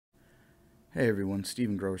Hey everyone,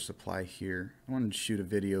 Stephen Grower Supply here. I wanted to shoot a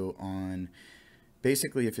video on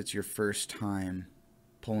basically if it's your first time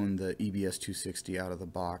pulling the Ebs260 out of the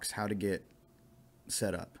box, how to get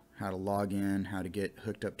set up, how to log in, how to get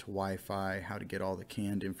hooked up to Wi-Fi, how to get all the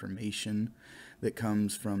canned information that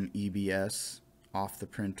comes from EBS off the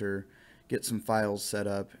printer, get some files set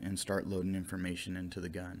up, and start loading information into the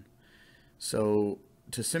gun. So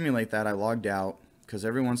to simulate that, I logged out because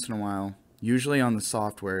every once in a while, usually on the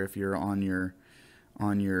software, if you're on your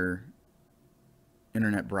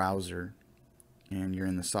internet browser and you're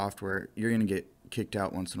in the software, you're going to get kicked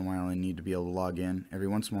out once in a while and need to be able to log in. Every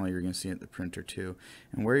once in a while you're going to see it at the printer too.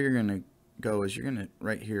 And where you're going to go is you're going to,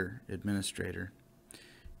 right here, administrator.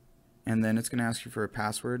 And then it's going to ask you for a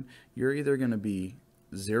password. You're either going to be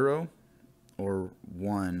 0 or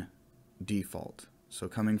 1 default. So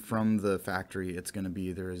coming from the factory, it's going to be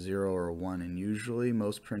either a 0 or a 1, and usually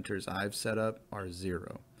most printers I've set up are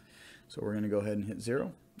 0. So we're going to go ahead and hit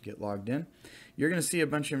 0, get logged in. You're going to see a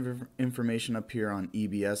bunch of information up here on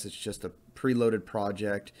EBS. It's just a preloaded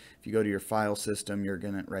project. If you go to your file system, you're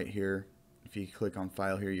going to, right here, if you click on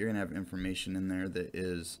file here, you're going to have information in there that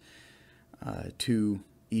is to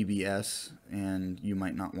EBS, and you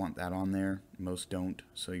might not want that on there. Most don't,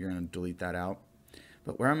 so you're going to delete that out.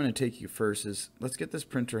 But where I'm going to take you first is, let's get this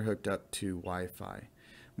printer hooked up to Wi-Fi.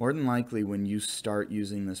 More than likely, when you start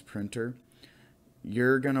using this printer,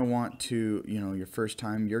 you're going to want to, your first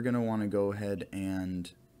time, you're going to want to go ahead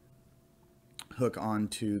and hook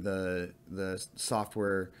onto the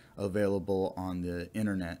software available on the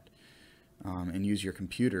internet and use your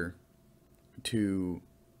computer to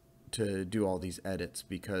do all these edits,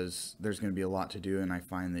 because there's going to be a lot to do, and I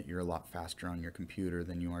find that you're a lot faster on your computer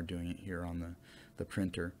than you are doing it here on the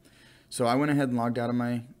printer. So I went ahead and logged out of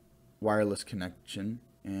my wireless connection,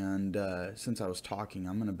 and since I was talking,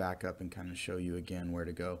 I'm going to back up and kind of show you again where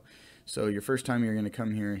to go. So your first time, you're going to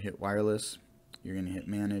come here and hit wireless, you're going to hit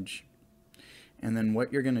manage, and then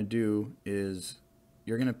what you're going to do is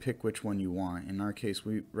you're going to pick which one you want. In our case,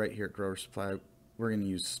 right here at Grower Supply, we're going to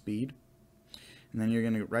use speed. And then you're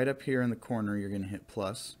going to, right up here in the corner, you're going to hit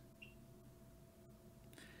plus.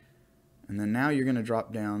 And then now you're going to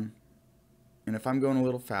drop down. And if I'm going a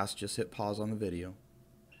little fast, just hit pause on the video.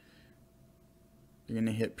 You're going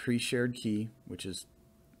to hit pre-shared key, which is,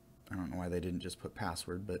 I don't know why they didn't just put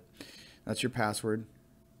password, but that's your password.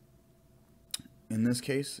 In this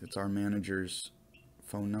case, it's our manager's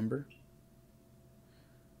phone number.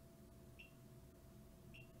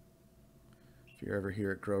 If you're ever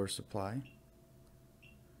here at Grower Supply,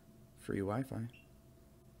 free Wi-Fi.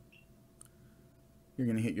 You're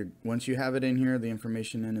going to hit once you have it in here, the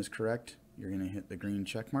information in is correct, you're going to hit the green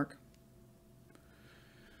check mark.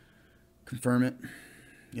 Confirm it.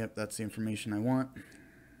 Yep, that's the information I want.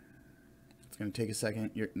 It's going to take a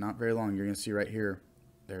second. Not very long. You're going to see right here,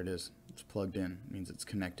 there it is. It's plugged in. It means it's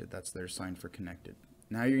connected. That's their sign for connected.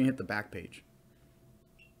 Now you're going to hit the back page.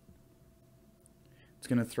 It's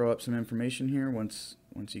going to throw up some information here once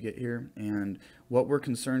you get here, and what we're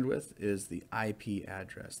concerned with is the IP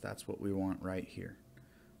address. That's what we want right here.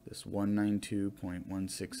 This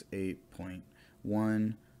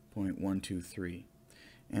 192.168.1.123.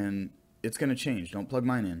 And it's going to change. Don't plug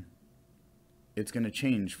mine in. It's going to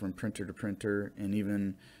change from printer to printer, and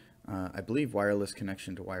even I believe wireless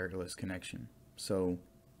connection to wireless connection. So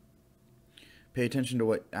pay attention to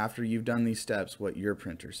what, after you've done these steps, what your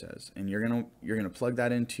printer says, and you're gonna plug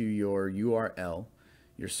that into your URL,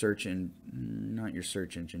 your search in, not your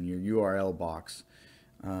search engine, your URL box.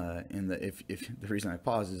 And if the reason I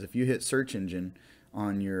pause is if you hit search engine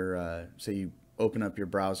on your, say you open up your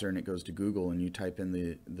browser and it goes to Google and you type in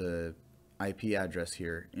the IP address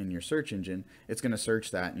here in your search engine, it's going to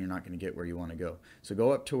search that and you're not going to get where you want to go. So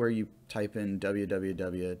go up to where you type in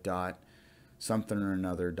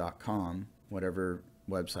www.somethingoranother.com, whatever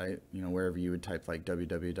website, wherever you would type, like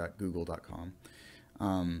www.google.com.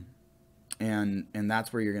 And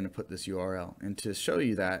that's where you're going to put this URL. And to show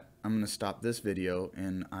you that, I'm going to stop this video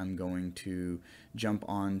and I'm going to jump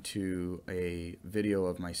onto a video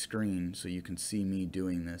of my screen so you can see me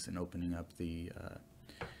doing this and opening up the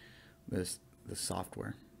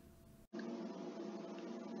software.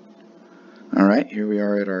 All right, here we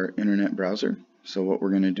are at our internet browser. So what we're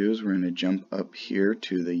going to do is we're going to jump up here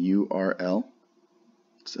to the URL.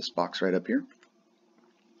 It's this box right up here.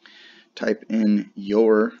 Type in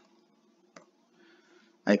your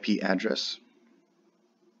IP address.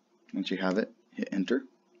 Once you have it, hit enter.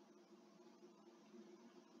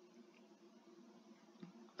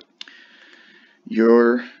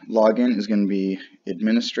 Your login is going to be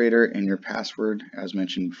administrator, and your password, as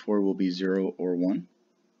mentioned before, will be 0 or 1.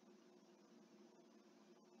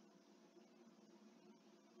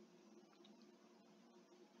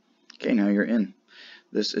 Okay, now you're in.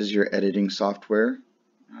 This is your editing software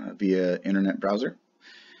via internet browser.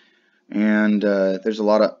 And there's a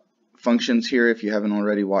lot of functions here. If you haven't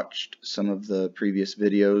already watched some of the previous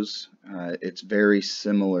videos, it's very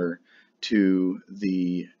similar to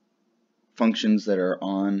the functions that are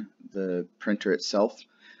on the printer itself,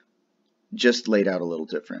 just laid out a little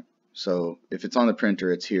different. So if it's on the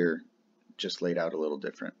printer, it's here, just laid out a little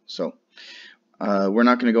different. So we're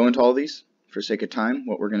not going to go into all these for sake of time.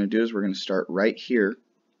 What we're going to do is we're going to start right here.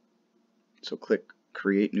 So click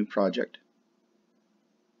Create New Project.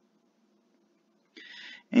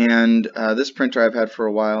 And this printer I've had for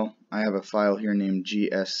a while. I have a file here named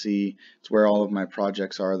GSC. It's where all of my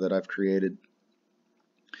projects are that I've created.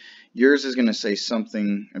 Yours is going to say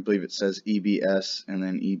something, I believe it says EBS, and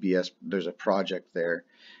then EBS, there's a project there.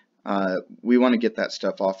 We want to get that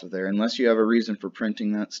stuff off of there. Unless you have a reason for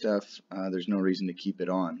printing that stuff, there's no reason to keep it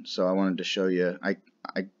on. So I wanted to show you, I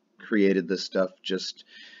created this stuff just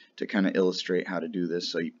to kind of illustrate how to do this.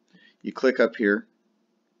 So you click up here.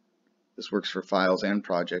 This works for files and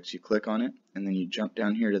projects. You click on it, and then you jump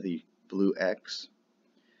down here to the blue X.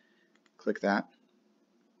 Click that,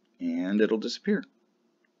 and it'll disappear.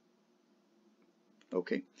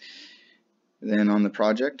 Okay. Then on the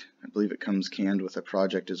project, I believe it comes canned with a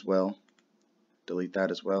project as well. Delete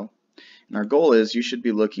that as well. And our goal is you should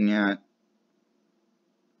be looking at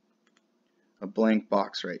a blank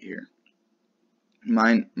box right here.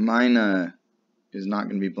 Mine is not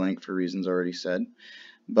going to be blank for reasons already said,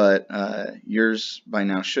 but yours by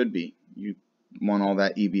now should be. You want all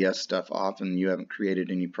that EBS stuff off, and you haven't created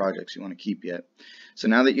any projects you want to keep yet. So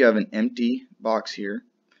now that you have an empty box here,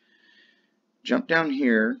 jump down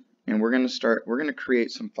here, and we're going to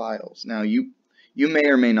create some files. Now you may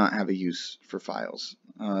or may not have a use for files.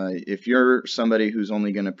 If you're somebody who's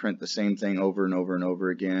only going to print the same thing over and over and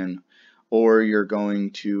over again, or you're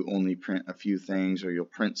going to only print a few things, or you'll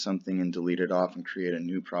print something and delete it off and create a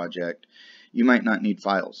new project, you might not need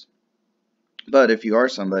files. But if you are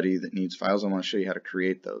somebody that needs files, I want to show you how to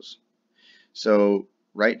create those. So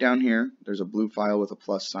right down here, there's a blue file with a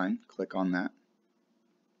plus sign. Click on that.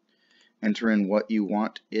 Enter in what you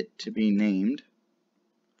want it to be named.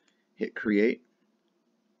 Hit create,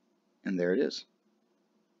 and there it is.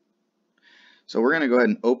 So we're going to go ahead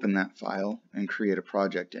and open that file and create a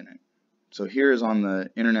project in it. So here is on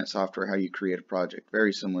the internet software how you create a project,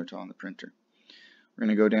 very similar to on the printer. We're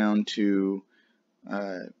going to go down to,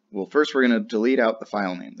 well, first we're going to delete out the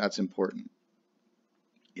file name. That's important.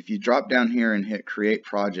 If you drop down here and hit create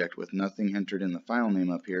project with nothing entered in the file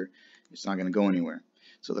name up here, it's not going to go anywhere.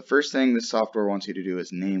 So the first thing this software wants you to do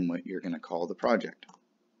is name what you're going to call the project.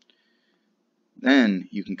 Then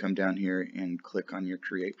you can come down here and click on your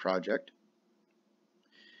create project.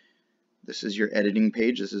 This is your editing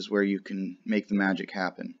page. This is where you can make the magic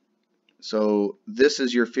happen. So this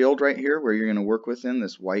is your field right here where you're going to work within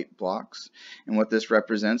this white blocks. And what this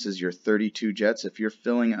represents is your 32 jets. If you're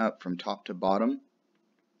filling up from top to bottom,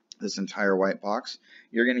 this entire white box,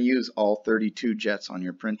 you're going to use all 32 jets on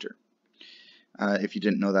your printer. If you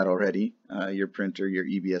didn't know that already, your printer, your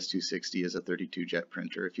Ebs260 is a 32 jet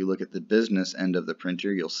printer. If you look at the business end of the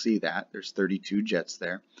printer, you'll see that there's 32 jets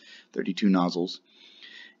there, 32 nozzles.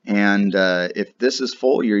 And if this is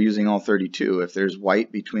full, you're using all 32. If there's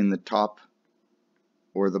white between the top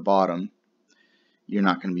or the bottom, you're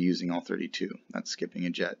not going to be using all 32. That's skipping a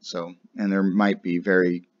jet. So, and there might be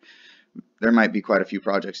quite a few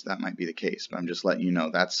projects that might be the case, but I'm just letting you know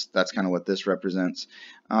that's kind of what this represents.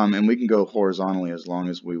 And we can go horizontally as long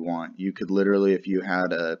as we want. You could literally, if you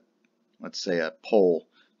had let's say a pole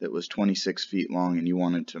that was 26 feet long and you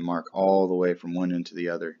wanted to mark all the way from one end to the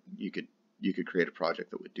other, you could create a project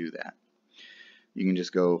that would do that. You can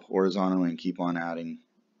just go horizontally and keep on adding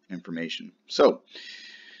information. So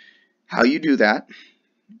how you do that,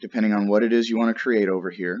 depending on what it is you want to create over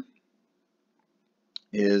here,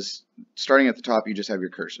 is starting at the top, you just have your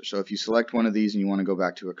cursor. So if you select one of these and you want to go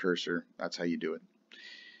back to a cursor, that's how you do it.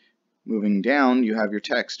 Moving down, you have your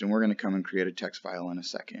text, and we're going to come and create a text file in a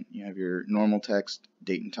second. You have your normal text,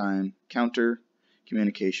 date and time, counter,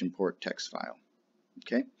 communication port, text file.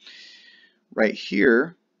 Okay. Right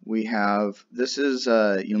here we have, this is,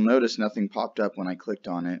 you'll notice nothing popped up when I clicked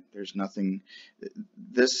on it. There's nothing,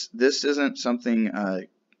 this isn't something,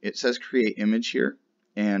 it says create image here,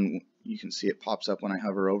 and you can see it pops up when I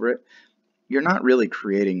hover over it. You're not really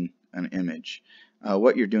creating an image.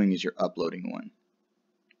 What you're doing is you're uploading one.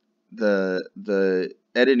 The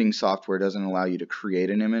editing software doesn't allow you to create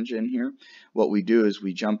an image in here. What we do is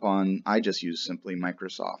we jump on, I just use simply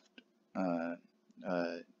Microsoft,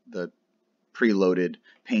 the preloaded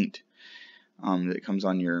Paint that comes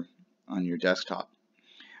on your desktop.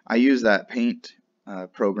 I use that paint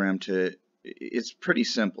program to, it's pretty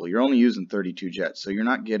simple. You're only using 32 jets, so you're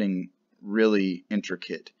not getting really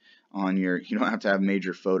intricate on your, you don't have to have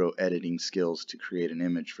major photo editing skills to create an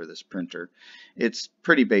image for this printer. It's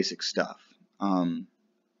pretty basic stuff.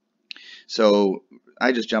 So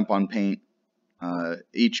I just jump on paint.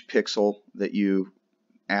 Each pixel that you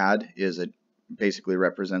add is basically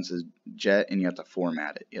represents a jet, and you have to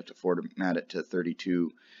format it. You have to format it to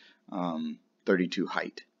 32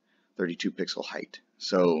 height, 32 pixel height.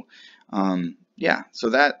 So yeah, so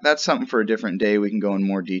that's something for a different day. We can go in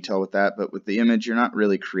more detail with that, but with the image, you're not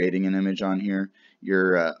really creating an image on here,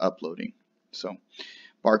 you're uploading. So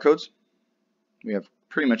barcodes, we have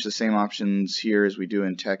pretty much the same options here as we do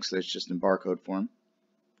in text, that's just in barcode form.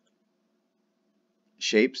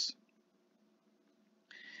 Shapes,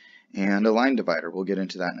 and a line divider. We'll get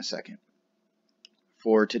into that in a second.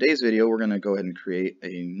 For today's video, we're going to go ahead and create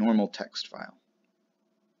a normal text file.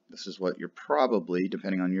 This is what you're probably,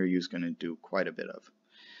 depending on your use, going to do quite a bit of.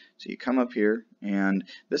 So you come up here, and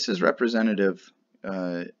this is representative,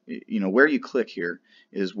 you know, where you click here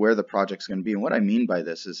is where the project's going to be. And what I mean by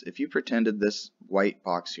this is if you pretended this white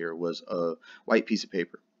box here was a white piece of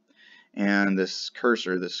paper, and this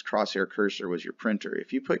cursor, this crosshair cursor, was your printer.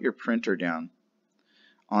 If you put your printer down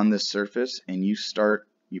on this surface and you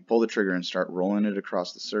pull the trigger and start rolling it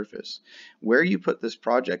across the surface, where you put this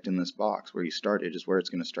project in this box, where you started, is where it's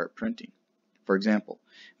going to start printing. For example,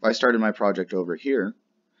 if I started my project over here,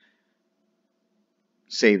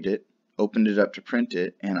 saved it, opened it up to print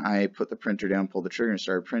it, and I put the printer down, pulled the trigger, and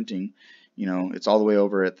started printing, you know, it's all the way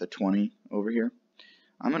over at the 20 over here.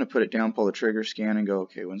 I'm going to put it down, pull the trigger, scan, and go,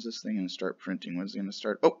 okay, when's this thing going to start printing? When's it going to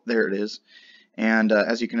start? Oh, there it is. And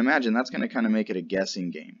as you can imagine, that's going to kind of make it a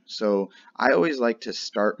guessing game. So I always like to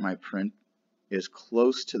start my print as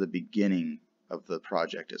close to the beginning of the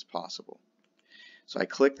project as possible. So I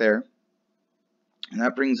click there, and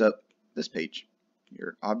that brings up this page,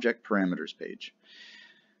 your object parameters page.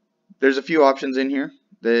 There's a few options in here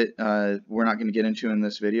that we're not going to get into in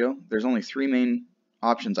this video. There's only three main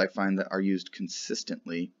options I find that are used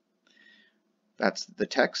consistently. That's the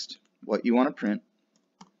text, what you want to print.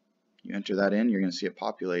 You enter that in, you're going to see it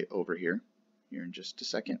populate over here in just a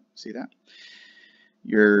second. See that?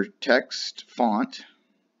 Your text font,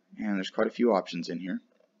 and there's quite a few options in here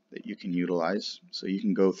that you can utilize. So you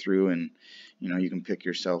can go through and, you know, you can pick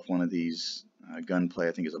yourself one of these. Gunplay,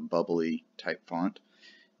 I think, is a bubbly type font.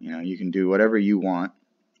 You know, you can do whatever you want.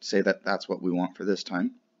 Say that that's what we want for this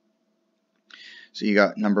time. So you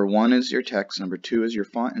got number 1 is your text, number 2 is your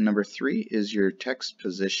font, and number 3 is your text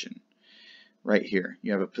position. Right here,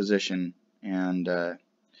 you have a position, and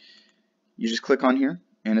you just click on here,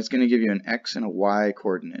 and it's going to give you an X and a Y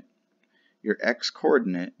coordinate. Your X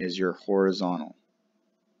coordinate is your horizontal.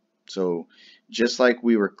 So just like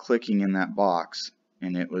we were clicking in that box,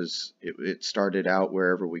 and it started out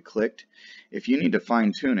wherever we clicked, if you need to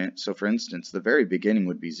fine tune it, so for instance, the very beginning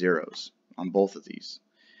would be zeros on both of these.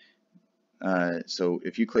 So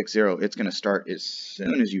if you click 0, it's going to start as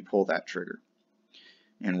soon as you pull that trigger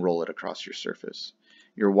and roll it across your surface.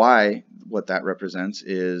 Your Y, what that represents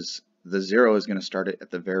is the 0 is going to start it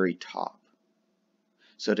at the very top.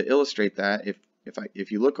 So to illustrate that,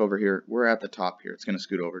 if you look over here, we're at the top here. It's going to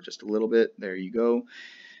scoot over just a little bit. There you go.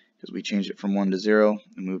 Because we changed it from 1 to 0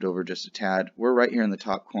 and moved over just a tad. We're right here in the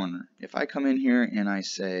top corner. If I come in here and I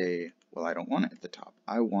say, well, I don't want it at the top.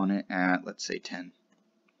 I want it at, let's say, 10.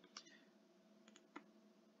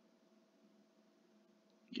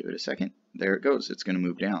 Give it a second. There it goes. It's going to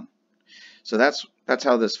move down. So that's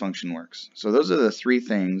how this function works. So those are the three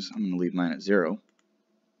things. I'm going to leave mine at 0.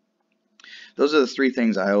 Those are the three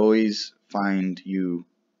things I always find you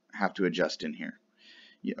have to adjust in here.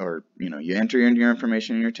 You enter in your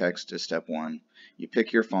information in your text as step 1. You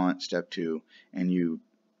pick your font, step 2, and you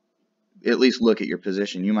at least look at your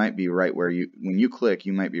position. You might be right where when you click,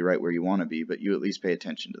 you might be right where you want to be, but you at least pay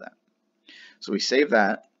attention to that. So we save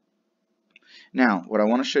that. Now, what I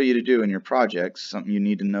want to show you to do in your projects, something you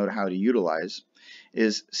need to know how to utilize,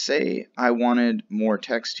 is say I wanted more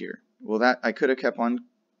text here. Well, that I could have kept on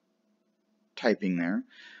typing there,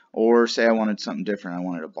 or say I wanted something different. I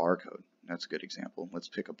wanted a barcode. That's a good example. Let's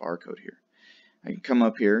pick a barcode here. I can come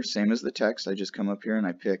up here, same as the text. I just come up here and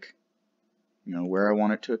I pick, where I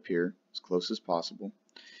want it to appear as close as possible.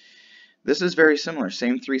 This is very similar,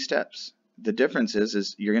 same 3 steps. The difference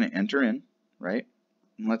is you're going to enter in, right?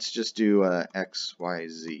 Let's just do X, Y,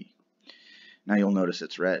 Z. Now you'll notice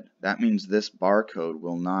it's red. That means this barcode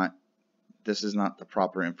will not, this is not the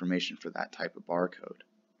proper information for that type of barcode.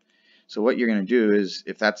 So what you're going to do is,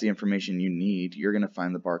 if that's the information you need, you're going to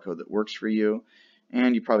find the barcode that works for you,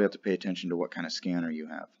 and you probably have to pay attention to what kind of scanner you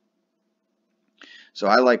have. So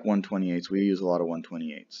I like 128s. We use a lot of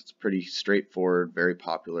 128s. It's pretty straightforward, very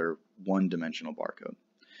popular, one-dimensional barcode.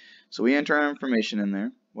 So we enter our information in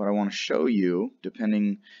there. What I want to show you,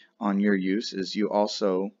 depending on your use, is you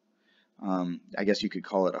also, I guess you could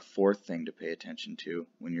call it a fourth thing to pay attention to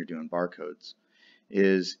when you're doing barcodes,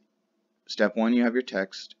 is step one, you have your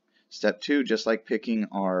text. Step two, just like picking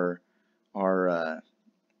our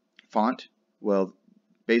font, well,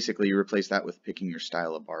 basically you replace that with picking your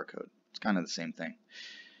style of barcode. It's kind of the same thing.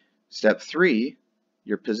 Step three,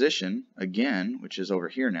 your position, again, which is over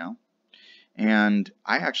here now. And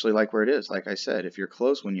I actually like where it is. Like I said, if you're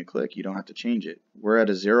close when you click, you don't have to change it. We're at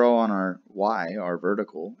a 0 on our Y, our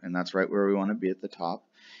vertical, and that's right where we want to be at the top.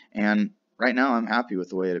 And right now I'm happy with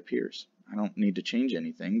the way it appears. I don't need to change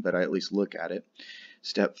anything, but I at least look at it.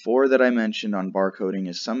 Step 4 that I mentioned on barcoding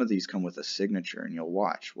is some of these come with a signature, and you'll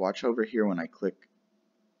watch. Watch over here when I click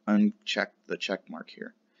uncheck the check mark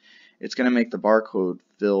here. It's going to make the barcode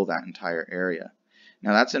fill that entire area.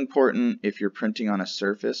 Now that's important if you're printing on a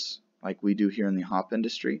surface like we do here in the hop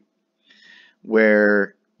industry,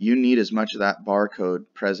 where you need as much of that barcode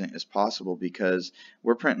present as possible, because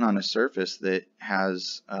we're printing on a surface that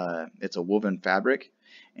has it's a woven fabric,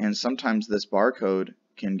 and sometimes this barcode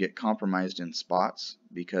can get compromised in spots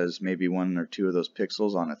because maybe 1 or 2 of those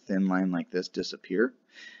pixels on a thin line like this disappear.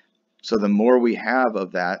 So the more we have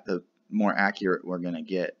of that, the more accurate we're going to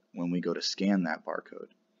get when we go to scan that barcode.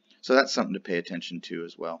 So that's something to pay attention to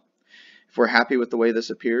as well. If we're happy with the way this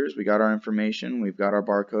appears, we got our information, we've got our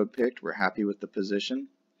barcode picked, we're happy with the position,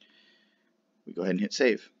 we go ahead and hit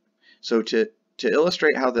save. So to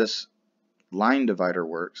illustrate how this line divider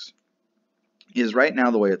works, is right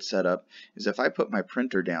now the way it's set up is if I put my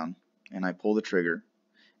printer down and I pull the trigger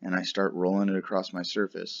and I start rolling it across my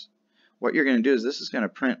surface, what you're going to do is this is going to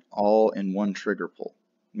print all in one trigger pull,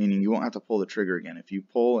 meaning you won't have to pull the trigger again. If you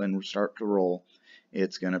pull and start to roll,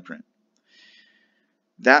 it's going to print.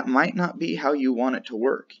 That might not be how you want it to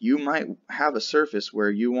work. You might have a surface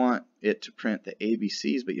where you want it to print the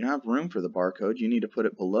ABCs, but you don't have room for the barcode. You need to put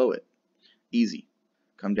it below it. Easy.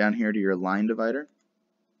 Come down here to your line divider.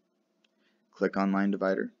 Click on line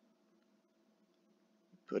divider.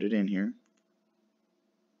 Put it in here.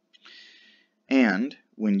 And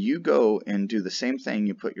when you go and do the same thing,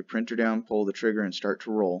 you put your printer down, pull the trigger, and start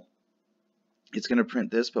to roll. It's going to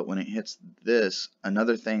print this, but when it hits this,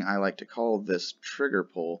 another thing I like to call this trigger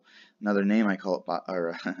pull, another name I call it,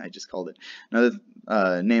 or I just called it,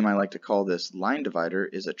 another name I like to call this line divider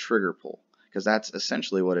is a trigger pull, because that's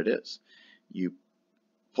essentially what it is. You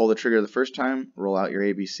pull the trigger the first time, roll out your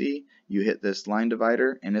ABC, you hit this line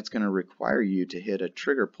divider, and it's going to require you to hit a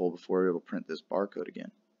trigger pull before it'll print this barcode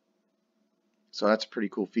again. So that's a pretty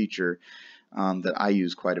cool feature that I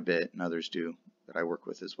use quite a bit, and others do that I work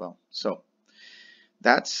with as well. So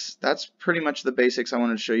that's pretty much the basics I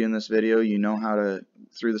wanted to show you in this video. You know how to,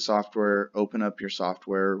 through the software, open up your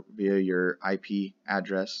software via your IP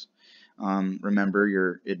address. Remember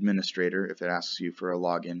your administrator, if it asks you for a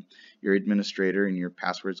login, your administrator and your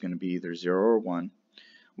password is going to be either 0 or 1.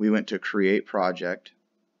 We went to create project.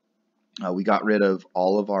 We got rid of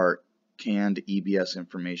all of our canned EBS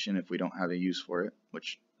information if we don't have a use for it,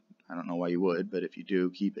 which I don't know why you would, but if you do,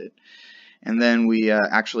 keep it. And then we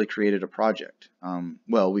actually created a project.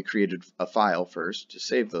 Well, we created a file first to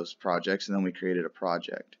save those projects, and then we created a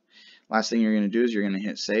project. Last thing you're going to do is you're going to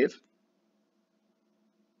hit save.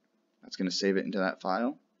 That's going to save it into that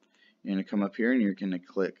file. You're going to come up here and you're going to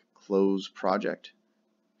click close project.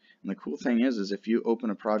 And the cool thing is if you open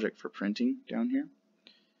a project for printing down here,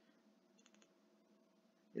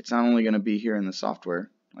 it's not only going to be here in the software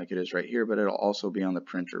like it is right here, but it'll also be on the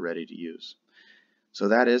printer ready to use. So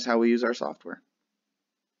that is how we use our software.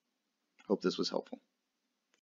 Hope this was helpful.